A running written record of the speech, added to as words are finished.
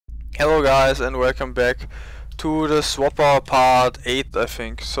Hello guys and welcome back to the Swapper part 8 I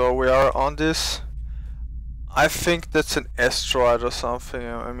think. So we are on this, I think that's an asteroid or something.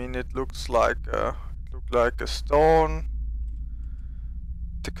 I mean it looks like a stone.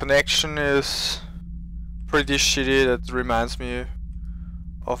 The connection is pretty shitty. That reminds me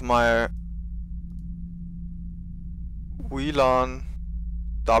of my WLAN,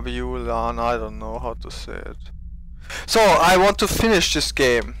 WLAN, I don't know how to say it. So I want to finish this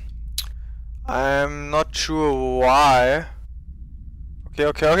game. I'm not sure why.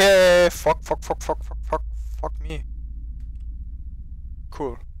 Okay. Fuck me.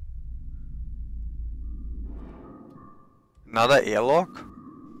 Cool. Another airlock?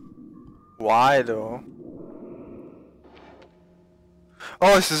 Why though?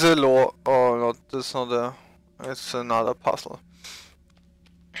 Oh, this is a law. Oh, no, that's not a. It's another puzzle.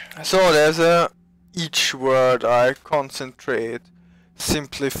 So there's each word I concentrate,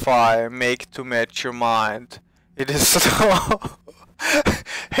 simplify, make to match your mind. It is so.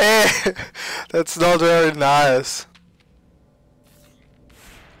 Hey, that's not very nice.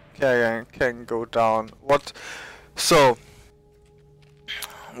 Okay, I can go down. What? So,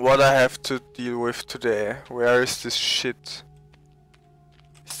 what I have to deal with today? Where is this shit?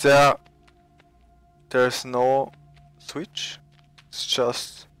 Is there? There's no switch. It's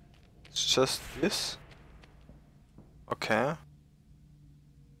just this. Okay.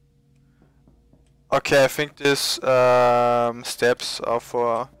 Okay, I think these steps are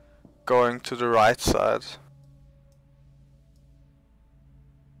for going to the right side.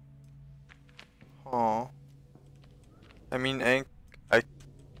 Oh. I mean,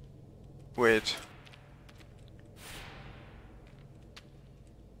 wait.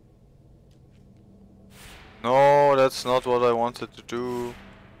 No, that's not what I wanted to do.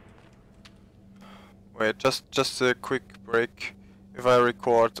 Wait, just a quick break. If I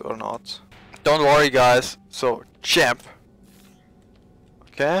record or not. Don't worry, guys. So, champ.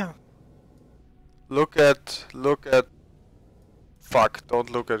 Okay. Look at. Fuck!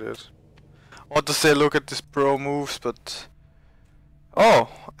 Don't look at it. I want to say look at this pro moves, but. Oh,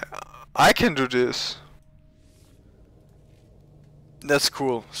 I can do this. That's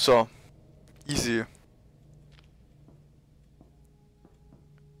cool. So, easy.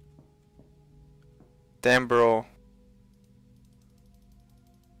 Damn, bro.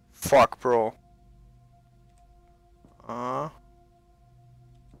 Fuck, bro.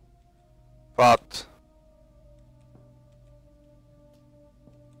 But.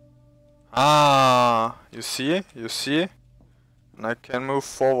 You see? You see? And I can move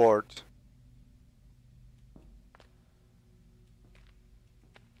forward.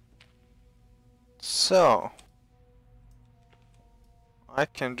 So. I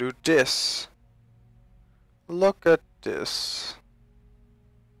can do this. Look at this.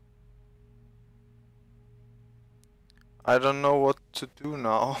 I don't know what to do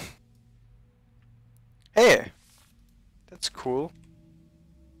now. Hey! That's cool.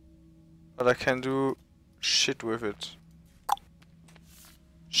 But I can do shit with it.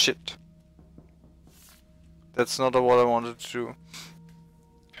 Shit. That's not what I wanted to do.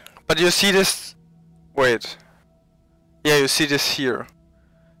 But you see this... Wait. Yeah, you see this here.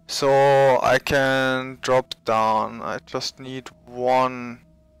 So I can drop down. I just need one.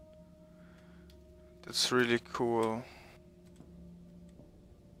 That's really cool.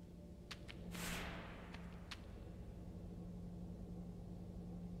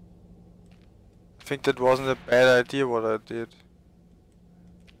 I think that wasn't a bad idea what I did.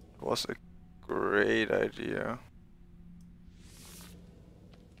 It was a great idea.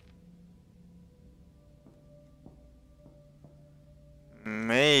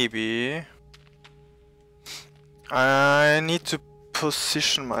 Maybe I need to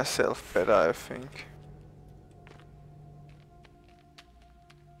position myself better, I think.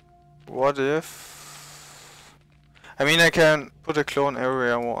 What if... I mean, I can put a clone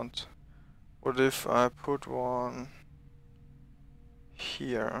everywhere I want. What if I put one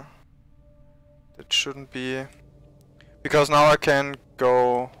here? That shouldn't be... Because now I can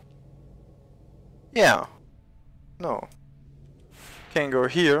go... Yeah. No. Can go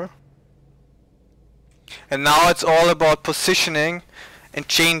here. And now it's all about positioning and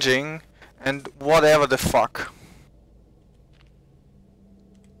changing and whatever the fuck.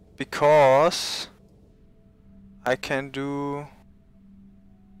 Because I can do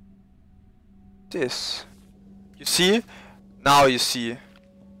this. You see? Now you see.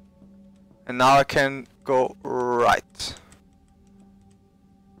 And now I can go right.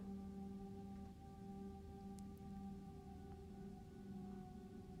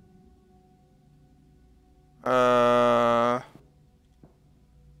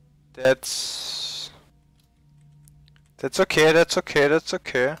 That's okay, that's okay, that's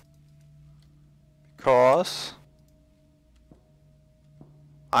okay. Because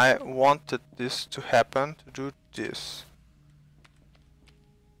I wanted this to happen, to do this.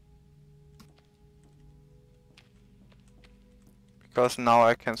 Because now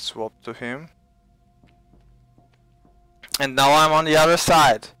I can swap to him. And now I'm on the other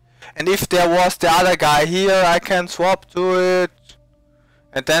side. And if there was the other guy here, I can swap to it.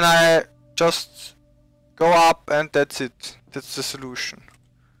 And then I just go up and that's it. That's the solution.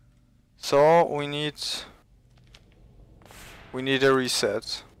 So we need a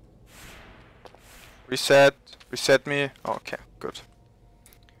reset. Reset me. Okay, good.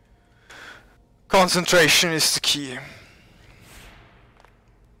 Concentration is the key.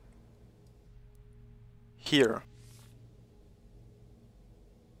 Here.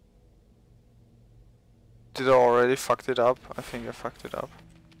 Did I already fucked it up? I think I fucked it up.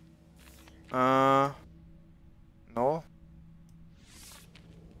 No.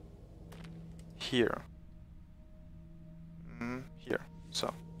 Here. Here.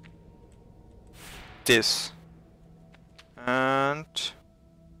 So. This. And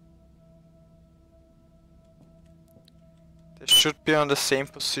they should be on the same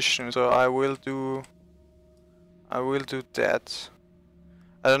position, so I will do that.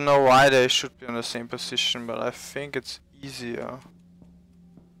 I don't know why they should be on the same position, but I think it's easier.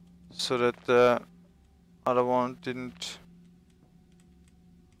 So that the other one didn't...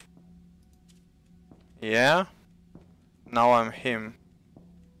 Yeah? Now I'm him.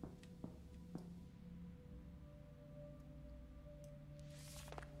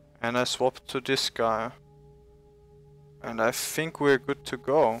 And I swapped to this guy. And I think we're good to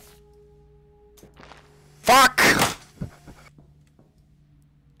go. Fuck!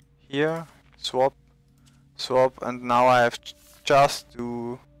 Here, swap, and now I have just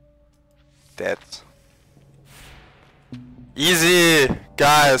do that. Easy,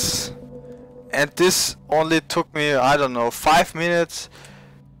 guys! And this only took me, I don't know, 5 minutes.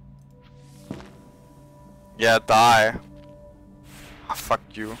 Yeah, die. Ah, fuck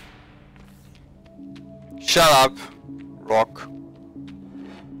you. Shut up, rock.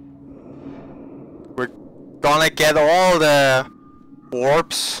 We're gonna get all the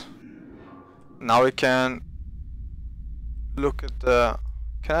orbs. Now we can look at the...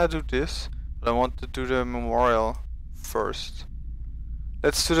 Can I do this? But I want to do the memorial first.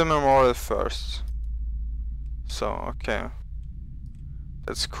 Let's do the memorial first. So, okay.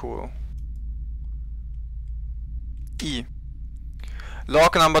 That's cool. E.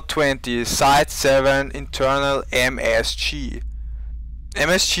 Log number 20, site 7, internal MSG.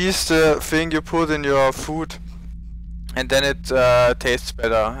 MSG is the thing you put in your food and then it tastes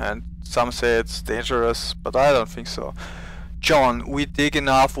better, and some say it's dangerous, but I don't think so. John, we dig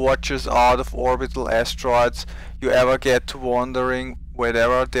enough watches out of orbital asteroids. You ever get to wondering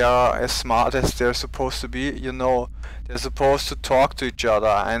whether they are as smart as they're supposed to be? You know, they're supposed to talk to each other.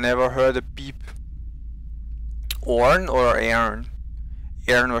 I never heard a beep. Orn or Aaron?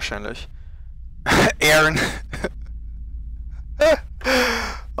 Aaron wahrscheinlich. Aaron.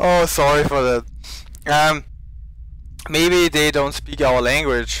 Oh, sorry for that. Maybe they don't speak our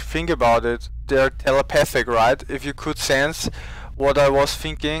language. Think about it. They're telepathic, right? If you could sense what I was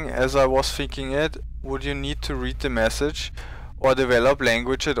thinking as I was thinking it, would you need to read the message or develop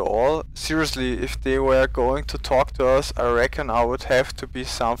language at all? Seriously, if they were going to talk to us, I reckon I would have to be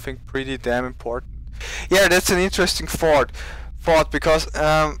something pretty damn important. Yeah, that's an interesting thought because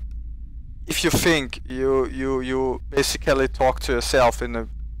if you think, you basically talk to yourself in a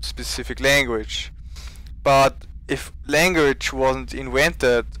specific language. But if language wasn't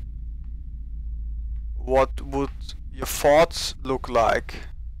invented, what would your thoughts look like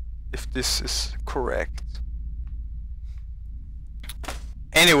if this is correct?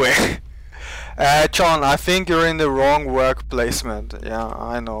 Anyway, John, I think you're in the wrong work placement. Yeah,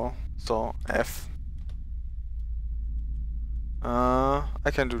 I know. So, F.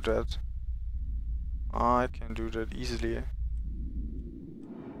 I can do that. I can do that easily.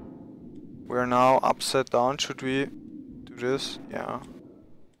 We're now upside down. Should we do this? Yeah.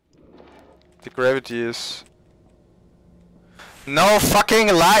 The gravity is... No fucking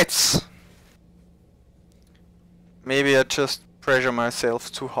lights! Maybe I just pressure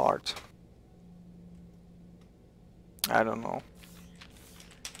myself too hard. I don't know.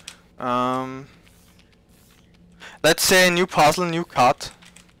 Let's say new puzzle, new cut.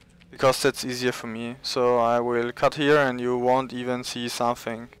 Because that's easier for me. So I will cut here and you won't even see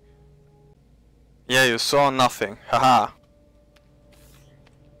something. Yeah, you saw nothing. Haha.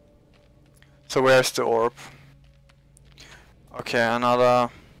 So where's the orb? Okay, another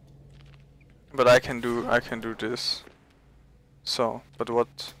But I can do this. So, but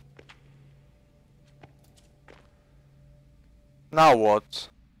what? Now what?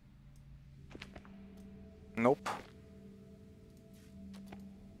 Nope.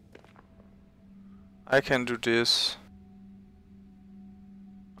 I can do this.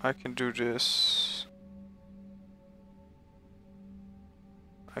 I can do this.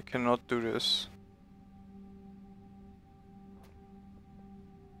 I cannot do this.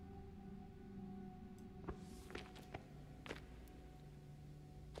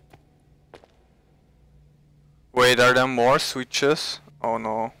 Wait, are there more switches? Oh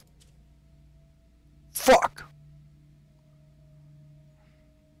no. Fuck!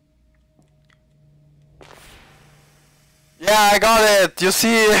 Yeah, I got it! You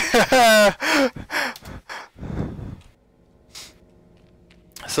see?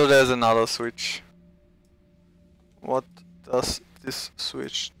 So there's another switch. What does this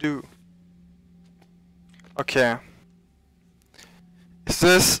switch do? Okay. Is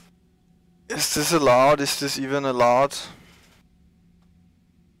this allowed? Is this even allowed?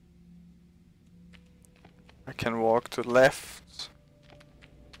 I can walk to the left.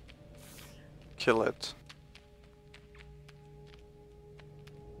 Kill it.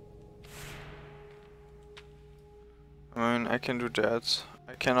 I mean, I can do that.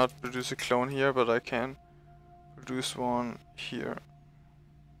 I cannot produce a clone here, but I can produce one here.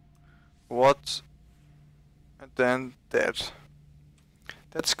 What? And then that.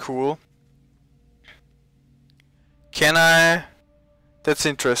 That's cool. Can I? That's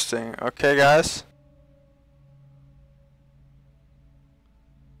interesting. Okay, guys.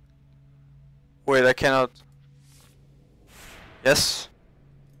 Wait, I cannot. Yes.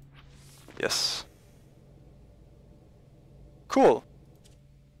 Yes. Cool.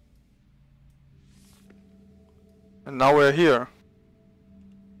 And now we're here.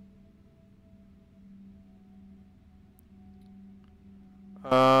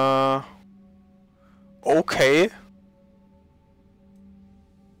 Okay.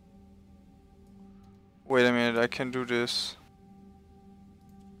 Wait a minute, I can do this.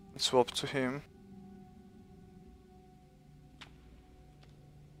 Swap to him.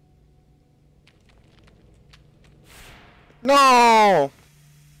 No!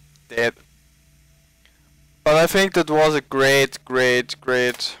 Dead. But I think that was a great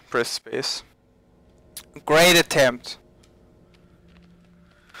press space. Great attempt.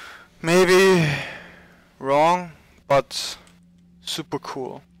 Maybe wrong, but super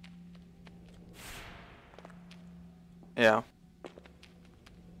cool. Yeah.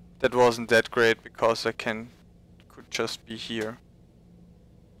 That wasn't that great because I could just be here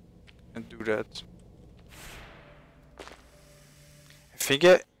and do that.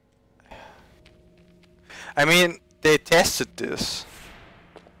 I mean, they tested this.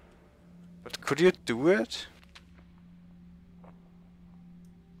 But could you do it?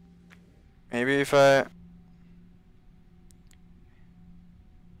 Maybe if I...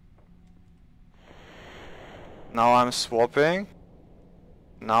 Now I'm swapping.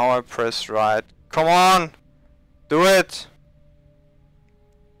 Now I press right. Come on! Do it!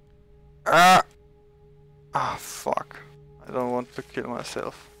 Ah, fuck. I don't want to kill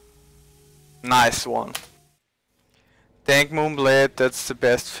myself. Nice one. Thank Moonblade, that's the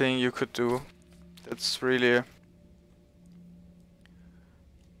best thing you could do. That's really...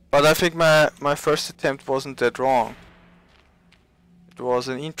 But I think my first attempt wasn't that wrong. It was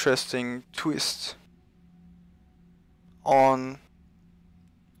an interesting twist on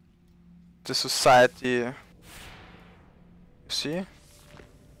the society. You see?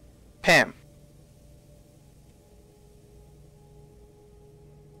 Pam.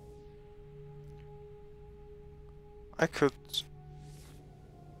 I could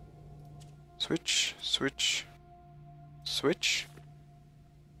switch.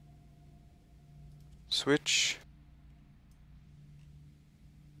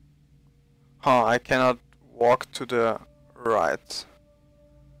 Huh, I cannot walk to the right.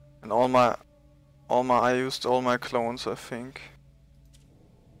 And I used all my clones, I think.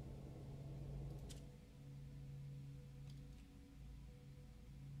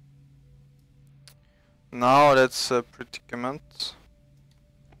 Now that's a predicament.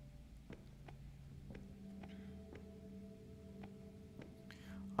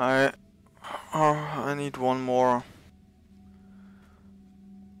 I need one more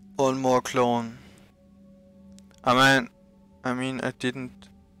clone. I mean I didn't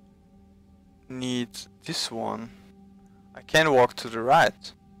need this one. I can walk to the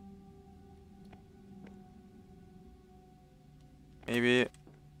right. Maybe.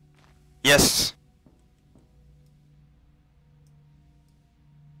 Yes.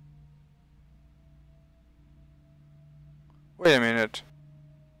 Wait a minute.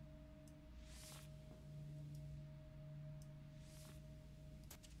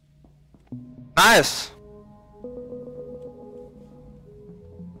 Nice!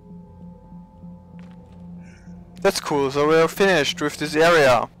 That's cool, so we're finished with this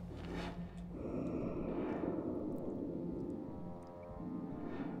area.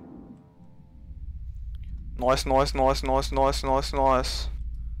 Nice, nice, nice, nice, nice, nice, nice.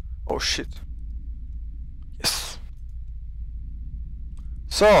 Oh shit. Yes.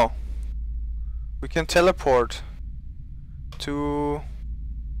 So, we can teleport to...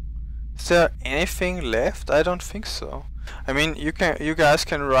 Is there anything left? I don't think so. I mean, you guys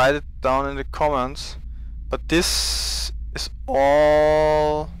can write it down in the comments, but this is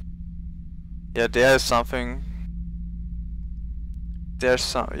all... Yeah, there is something. There's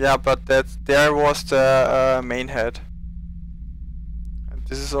some, yeah, but there was the main head. And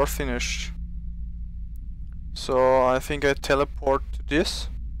this is all finished. So I think I teleport to this,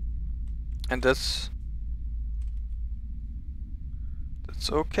 and that's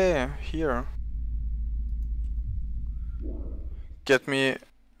okay. Here, get me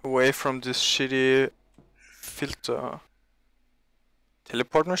away from this shitty filter.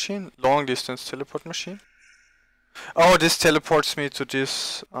 Teleport machine? Long distance teleport machine? Oh, this teleports me to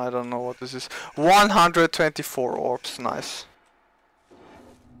this. I don't know what this is. 124 orbs, nice.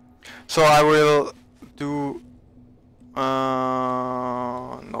 So I will do...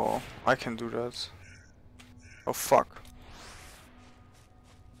 no, I can do that. Oh fuck.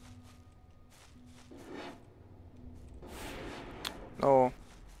 No.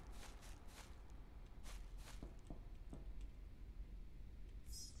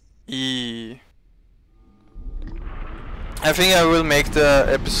 E. I think I will make the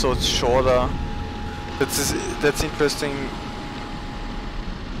episodes shorter. That's interesting.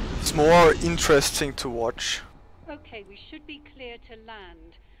 It's more interesting to watch. Okay, we should be clear to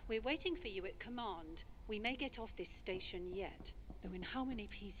land. We're waiting for you at command. We may get off this station yet, though in how many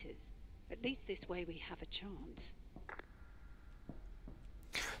pieces? At least this way we have a chance.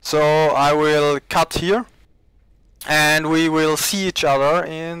 So I will cut here, and we will see each other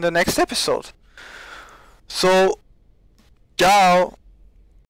in the next episode. So, ciao!